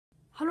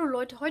Hallo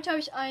Leute, heute habe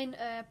ich ein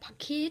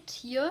Paket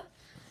hier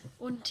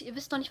und ihr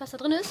wisst noch nicht, was da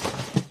drin ist.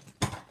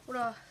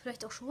 Oder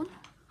vielleicht auch schon.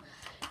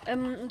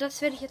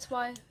 Das werde ich jetzt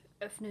mal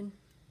öffnen.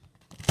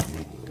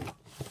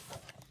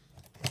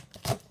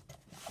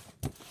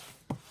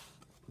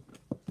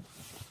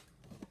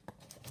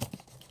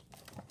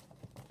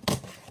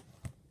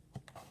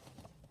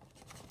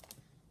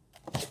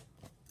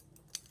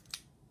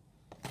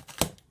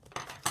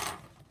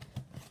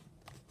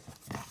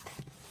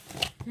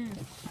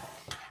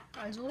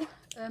 Also,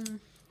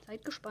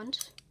 seid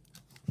gespannt.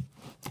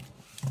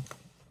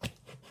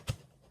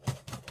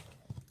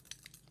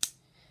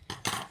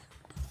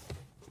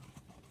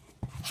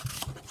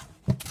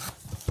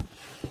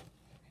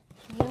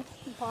 Hier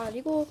ein paar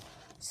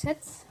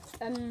Lego-Sets.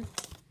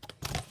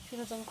 Ich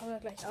würde sagen, kommen wir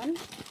gleich an.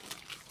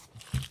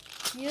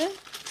 Hier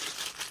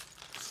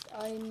ist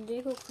ein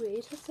Lego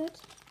Creator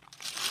Set.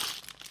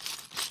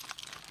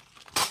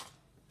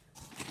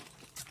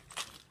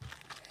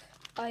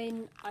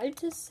 Ein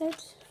altes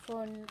Set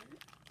von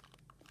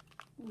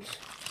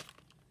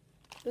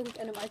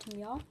irgendeinem alten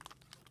Jahr.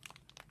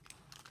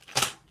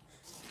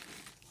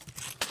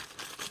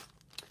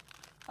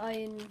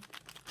 Ein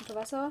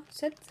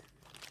Unterwasser-Set.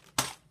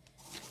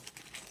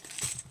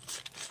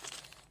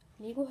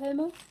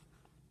 Lego-Helme.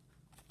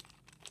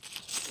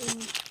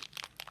 In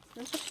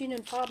ganz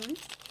verschiedenen Farben.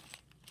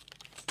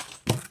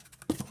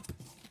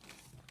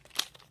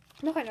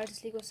 Noch ein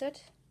altes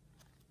Lego-Set.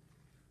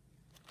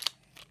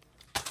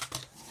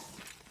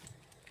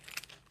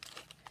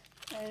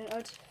 Ein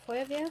altes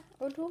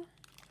Feuerwehrauto.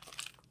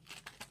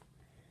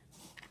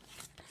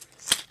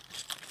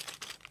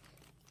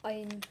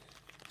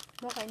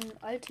 Noch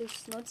ein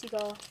altes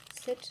 90er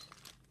Set.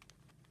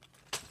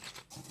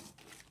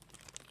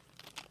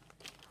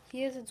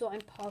 Hier sind so ein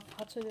paar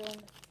Fahrzeuge.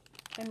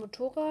 Ein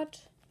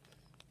Motorrad,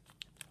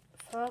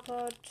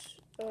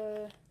 Fahrrad,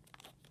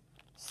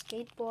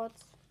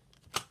 Skateboards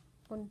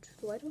und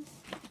so weiter.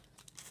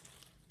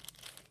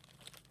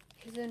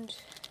 Hier sind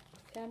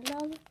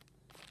Fernlager.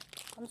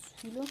 Ganz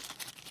viele.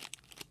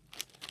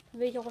 Dann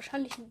werde ich auch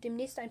wahrscheinlich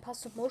demnächst ein paar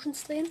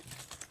Stop-Motions drehen.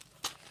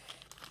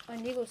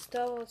 Ein Lego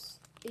Star Wars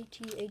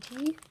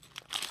AT-AT.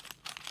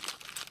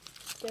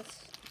 Das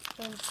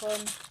sind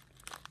von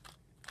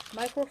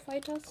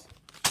Microfighters.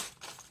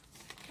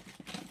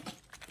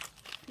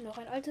 Noch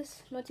ein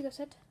altes 90er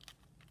Set.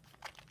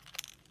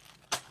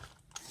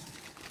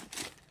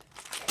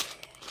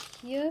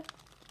 Hier,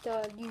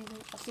 da diesen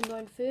aus dem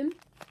neuen Film.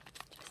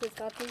 Ich weiß jetzt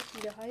gerade nicht,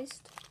 wie der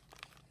heißt.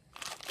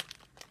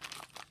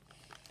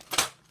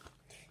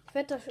 Ich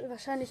werde da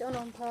wahrscheinlich auch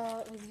noch ein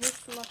paar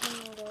Reviews zu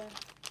machen oder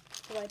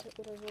so weiter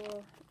oder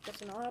so.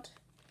 Das in der Art.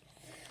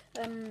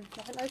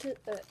 Noch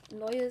ein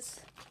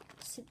neues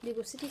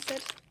Lego City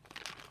Set.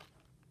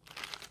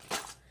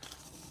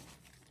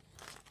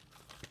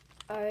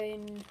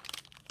 Ein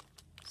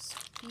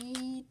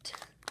Speed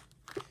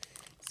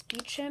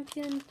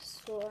Champion.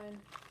 So ein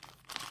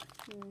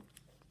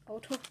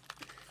Auto.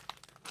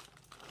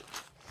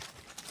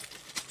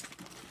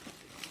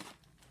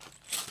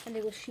 Ein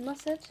Lego Shima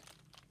Set.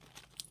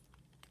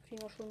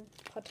 Kriegen wir schon ein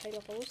paar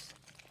Teile raus.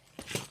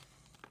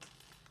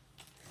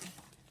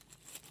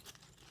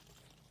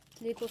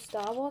 Lego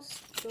Star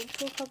Wars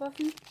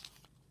Stormtrooper-Waffen.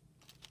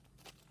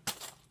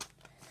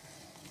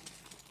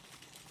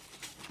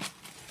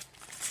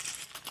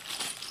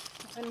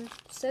 Noch ein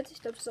Set, ich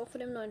glaube, das ist auch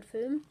von dem neuen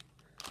Film.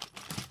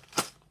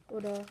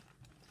 Oder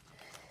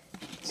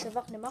das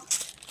Erwachen der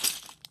Macht.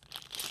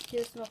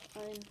 Hier ist noch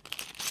ein,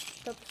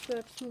 ich glaube, das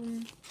gehört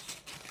zu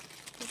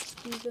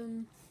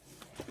diesem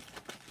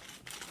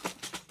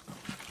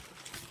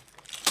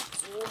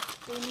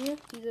hier,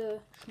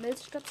 diese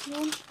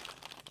Schmelzstation.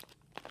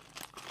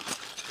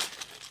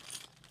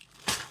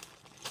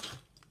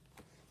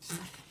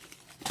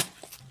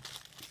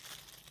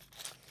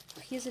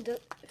 Hier sind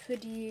für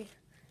die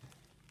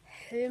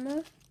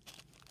Helme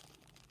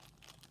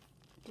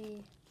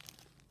die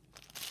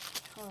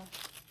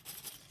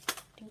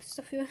Dings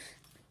dafür.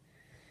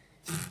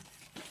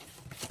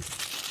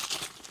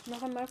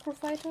 Noch ein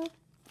Microfighter.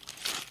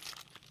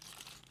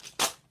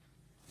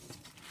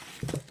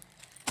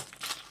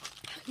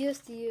 Hier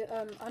ist die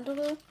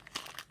andere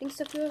Dings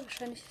dafür.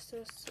 Wahrscheinlich ist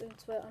das in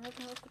zwei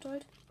Anheitungen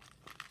aufgeteilt.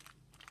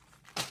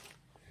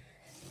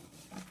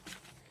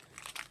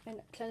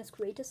 Ein kleines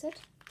Creator Set.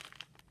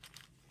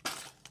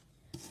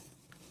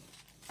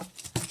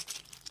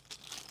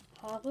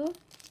 Haare.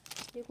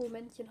 Lego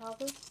Männchen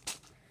Haare.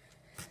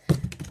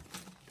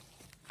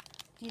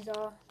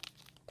 Dieser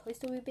Toy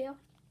Story Bär.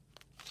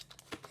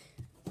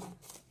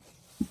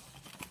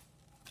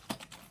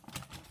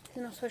 Hier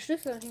sind noch zwei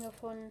Schlüsselanhänger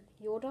von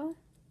Yoda.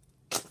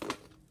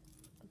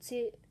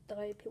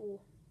 C3PO.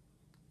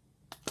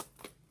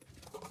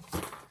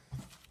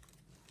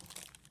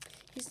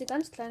 Hier ist eine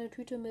ganz kleine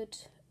Tüte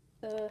mit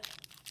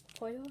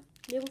Feuer,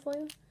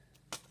 Lego-Feuer.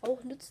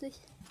 Auch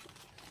nützlich.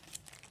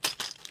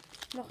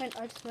 Noch ein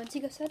altes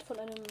 90er Set von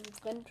einem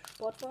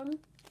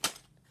Rennsportwagen.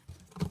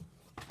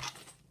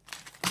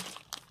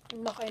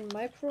 Noch ein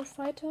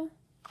Microfighter.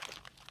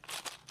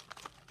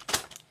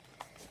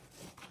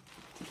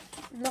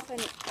 Noch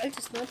ein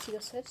altes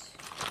 90er-Set.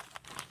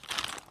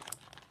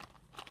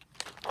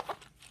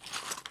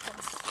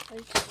 Ganz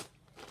alt.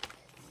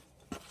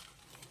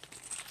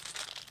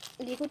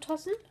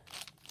 Lego-Tassen.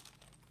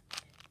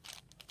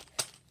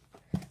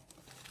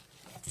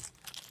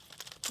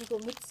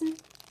 Lego-Mützen.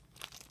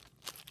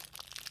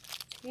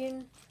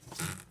 10,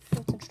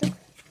 15 Stück.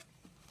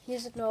 Hier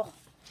sind noch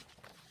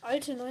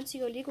alte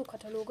 90er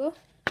Lego-Kataloge.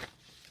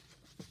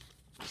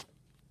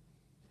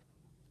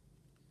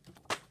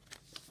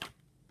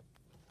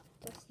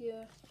 Das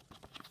hier.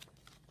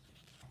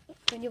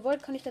 Wenn ihr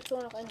wollt, kann ich dazu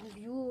auch noch ein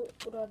Review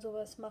oder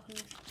sowas machen.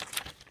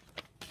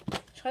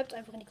 Schreibt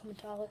einfach in die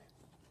Kommentare.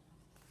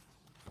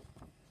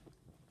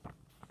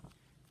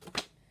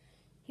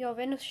 Ja,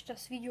 wenn euch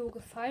das Video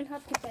gefallen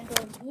hat, gebt einen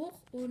Daumen hoch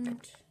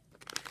und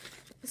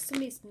bis zum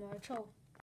nächsten Mal. Ciao.